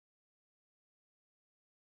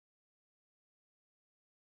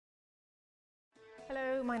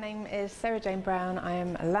Hello, my name is Sarah Jane Brown. I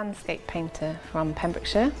am a landscape painter from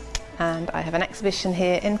Pembrokeshire and I have an exhibition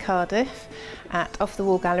here in Cardiff at Off the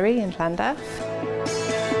Wall Gallery in Llandaf.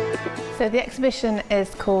 So the exhibition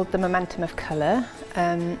is called The Momentum of Colour.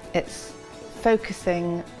 It's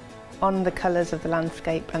focusing on the colours of the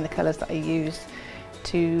landscape and the colours that I use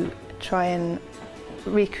to try and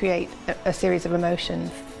recreate a series of emotions.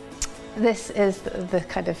 This is the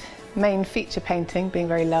kind of main feature painting, being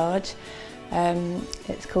very large.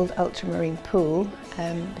 It's called Ultramarine Pool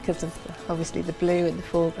because of obviously the blue in the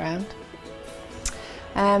foreground.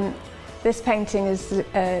 This painting is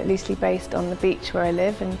loosely based on the beach where I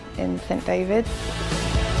live in St David's.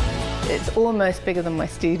 It's almost bigger than my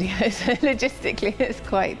studio, so logistically it's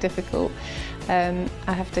quite difficult. I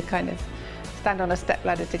have to kind of stand on a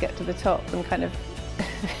stepladder to get to the top and kind of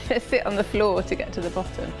sit on the floor to get to the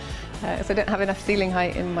bottom. So I don't have enough ceiling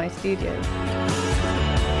height in my studio.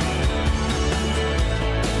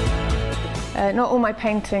 Not all my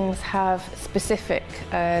paintings have specific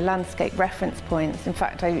landscape reference points. In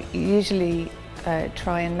fact, I usually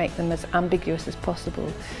try and make them as ambiguous as possible.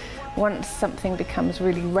 Once something becomes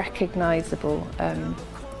really recognisable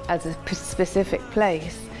as a specific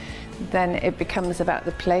place, then it becomes about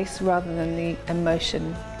the place rather than the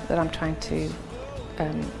emotion that I'm trying to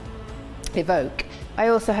evoke. I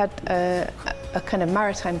also had a kind of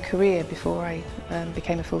maritime career before I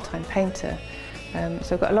became a full-time painter.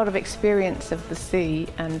 So I've got a lot of experience of the sea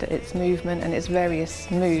and its movement and its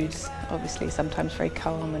various moods, obviously sometimes very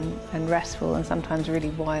calm and restful and sometimes really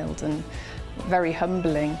wild and very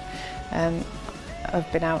humbling.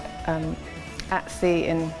 I've been out at sea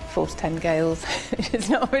in force 10 gales, which is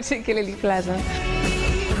not particularly pleasant.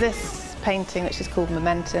 This painting, which is called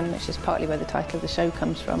Momentum, which is partly where the title of the show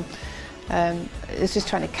comes from, is just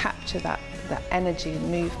trying to capture that energy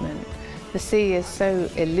and movement. The sea is so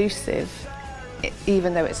elusive,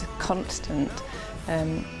 even though it's a constant,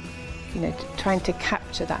 you know, trying to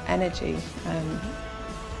capture that energy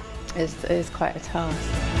is quite a task.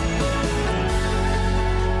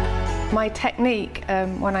 My technique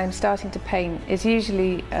when I'm starting to paint is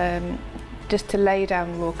usually just to lay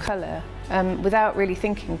down raw colour without really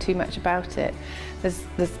thinking too much about it. There's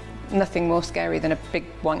nothing more scary than a big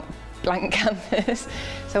blank canvas.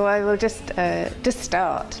 So I will just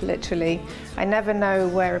start, literally. I never know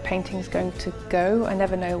where a painting is going to go. I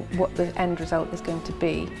never know what the end result is going to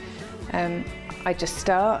be. I just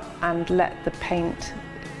start and let the paint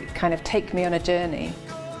kind of take me on a journey.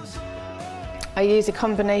 I use a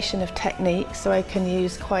combination of techniques, so I can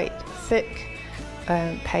use quite thick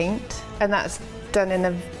paint, and that's done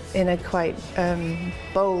in a quite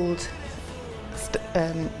bold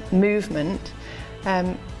movement.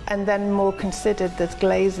 And then more considered, there's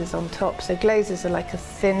glazes on top. So glazes are like a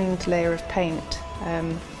thinned layer of paint,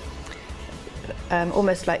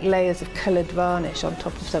 almost like layers of coloured varnish on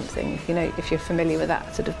top of something, you know, if you're familiar with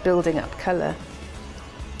that sort of building up colour.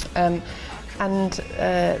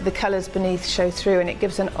 The colours beneath show through, and it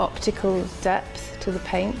gives an optical depth to the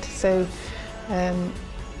paint. So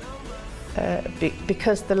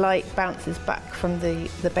because the light bounces back from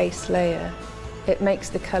the base layer, it makes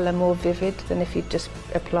the colour more vivid than if you just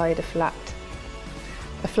applied a flat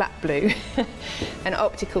blue. An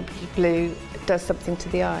optical blue does something to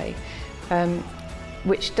the eye,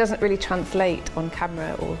 which doesn't really translate on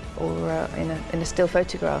camera or in a still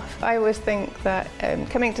photograph. I always think that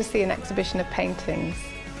coming to see an exhibition of paintings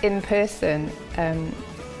in person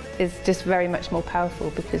is just very much more powerful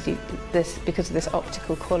because of this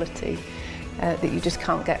optical quality that you just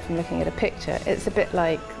can't get from looking at a picture. It's a bit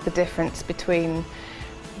like the difference between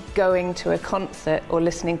going to a concert or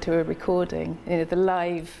listening to a recording. You know, the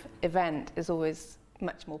live event is always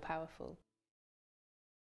much more powerful.